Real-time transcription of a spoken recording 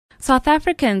South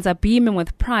Africans are beaming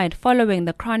with pride following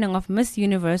the crowning of Miss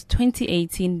Universe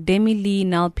 2018 Demi-Leigh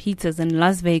Nel-Peters in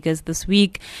Las Vegas this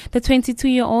week. The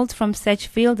 22-year-old from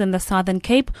Satchfield in the Southern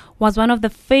Cape was one of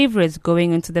the favorites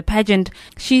going into the pageant.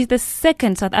 She's the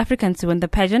second South African to win the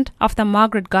pageant after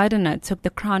Margaret Gardiner took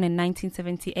the crown in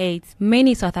 1978.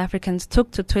 Many South Africans took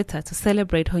to Twitter to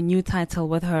celebrate her new title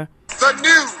with her. The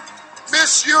new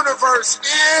Miss Universe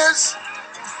is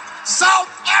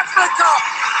South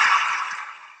Africa!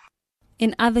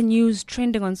 In other news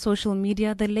trending on social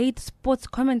media, the late sports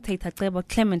commentator Cebo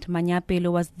Clement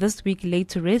Manyapelo was this week laid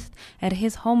to rest at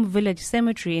his home village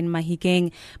cemetery in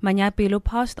Mahikeng. Manyapelo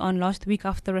passed on last week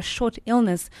after a short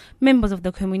illness. Members of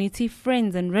the community,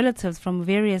 friends and relatives from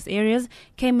various areas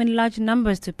came in large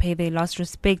numbers to pay their last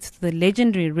respects to the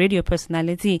legendary radio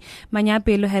personality.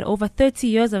 Manyapelo had over 30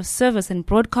 years of service in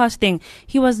broadcasting.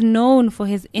 He was known for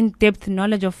his in-depth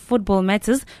knowledge of football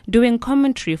matters, doing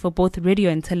commentary for both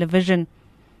radio and television.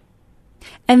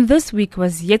 And this week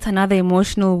was yet another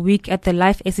emotional week at the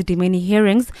Life Esidimeni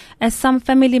hearings, as some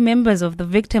family members of the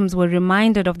victims were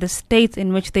reminded of the state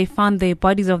in which they found the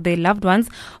bodies of their loved ones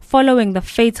following the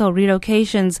fatal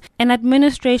relocations. An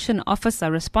administration officer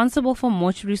responsible for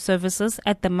mortuary services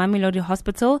at the Mamelodi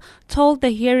Hospital told the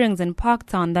hearings in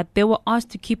Parktown that they were asked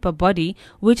to keep a body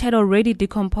which had already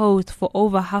decomposed for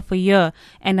over half a year,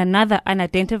 and another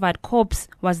unidentified corpse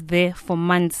was there for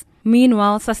months.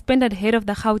 Meanwhile, suspended head of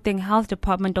the Gauteng Health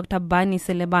Department, Dr. Bani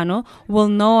Selebano, will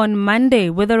know on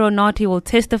Monday whether or not he will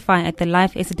testify at the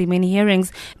Life Esidimeni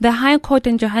hearings. The High Court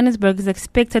in Johannesburg is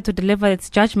expected to deliver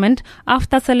its judgment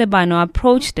after Selebano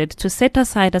approached it to set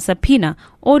aside a subpoena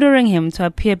ordering him to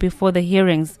appear before the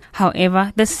hearings.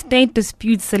 However, the state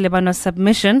disputes Selebano's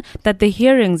submission that the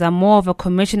hearings are more of a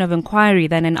commission of inquiry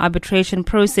than an arbitration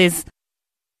process.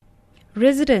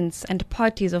 Residents and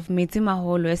parties of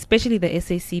Metsimaholo, especially the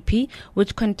SACP,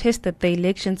 which contested the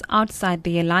elections outside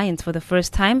the alliance for the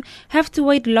first time, have to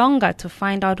wait longer to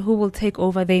find out who will take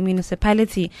over their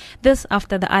municipality. This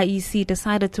after the IEC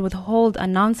decided to withhold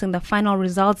announcing the final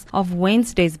results of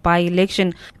Wednesday's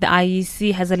by-election. The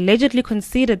IEC has allegedly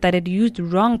conceded that it used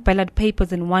wrong ballot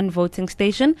papers in one voting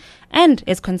station and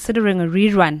is considering a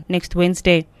rerun next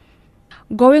Wednesday.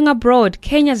 Going abroad,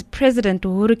 Kenya's President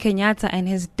Uhuru Kenyatta and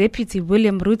his deputy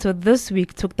William Ruto this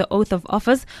week took the oath of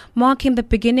office, marking the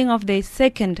beginning of their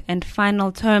second and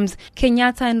final terms.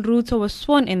 Kenyatta and Ruto were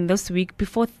sworn in this week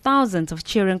before thousands of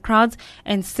cheering crowds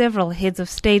and several heads of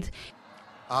state.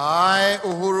 I,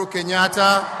 Uhuru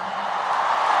Kenyatta,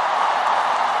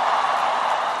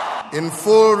 in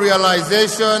full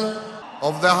realization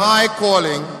of the high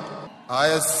calling I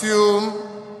assume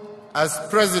as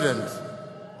President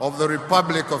of the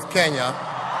Republic of Kenya,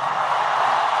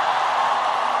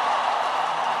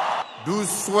 do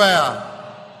swear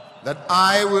that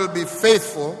I will be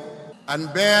faithful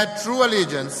and bear true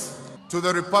allegiance to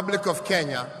the Republic of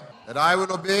Kenya, that I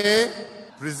will obey,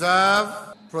 preserve,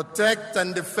 protect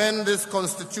and defend this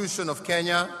Constitution of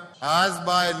Kenya as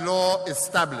by law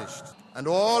established, and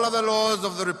all other laws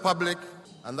of the Republic,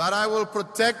 and that I will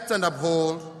protect and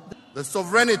uphold the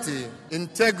sovereignty,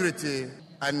 integrity,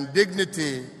 and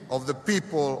dignity of the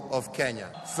people of Kenya.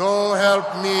 So help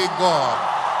me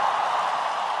God.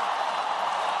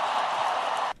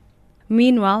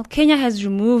 Meanwhile, Kenya has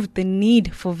removed the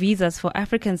need for visas for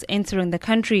Africans entering the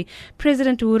country.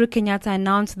 President Uhuru Kenyatta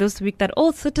announced this week that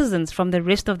all citizens from the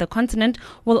rest of the continent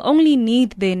will only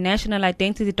need their national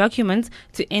identity documents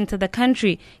to enter the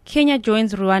country. Kenya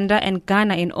joins Rwanda and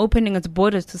Ghana in opening its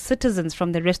borders to citizens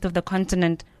from the rest of the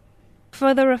continent.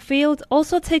 Further afield,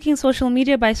 also taking social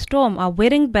media by storm are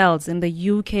wedding bells in the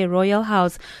UK royal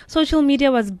house. Social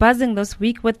media was buzzing this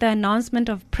week with the announcement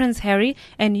of Prince Harry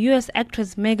and US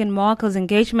actress Meghan Markle's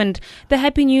engagement. The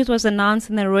happy news was announced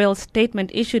in a royal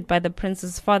statement issued by the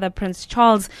prince's father, Prince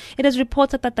Charles. It is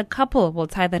reported that the couple will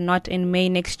tie the knot in May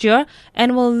next year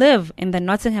and will live in the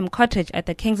Nottingham cottage at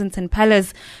the Kensington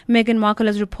Palace. Meghan Markle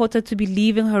is reported to be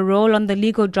leaving her role on the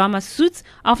legal drama Suits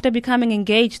after becoming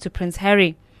engaged to Prince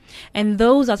Harry. And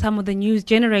those are some of the news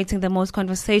generating the most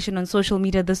conversation on social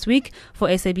media this week. For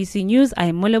SABC News, I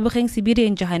am Molebogeng Sibiri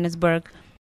in Johannesburg.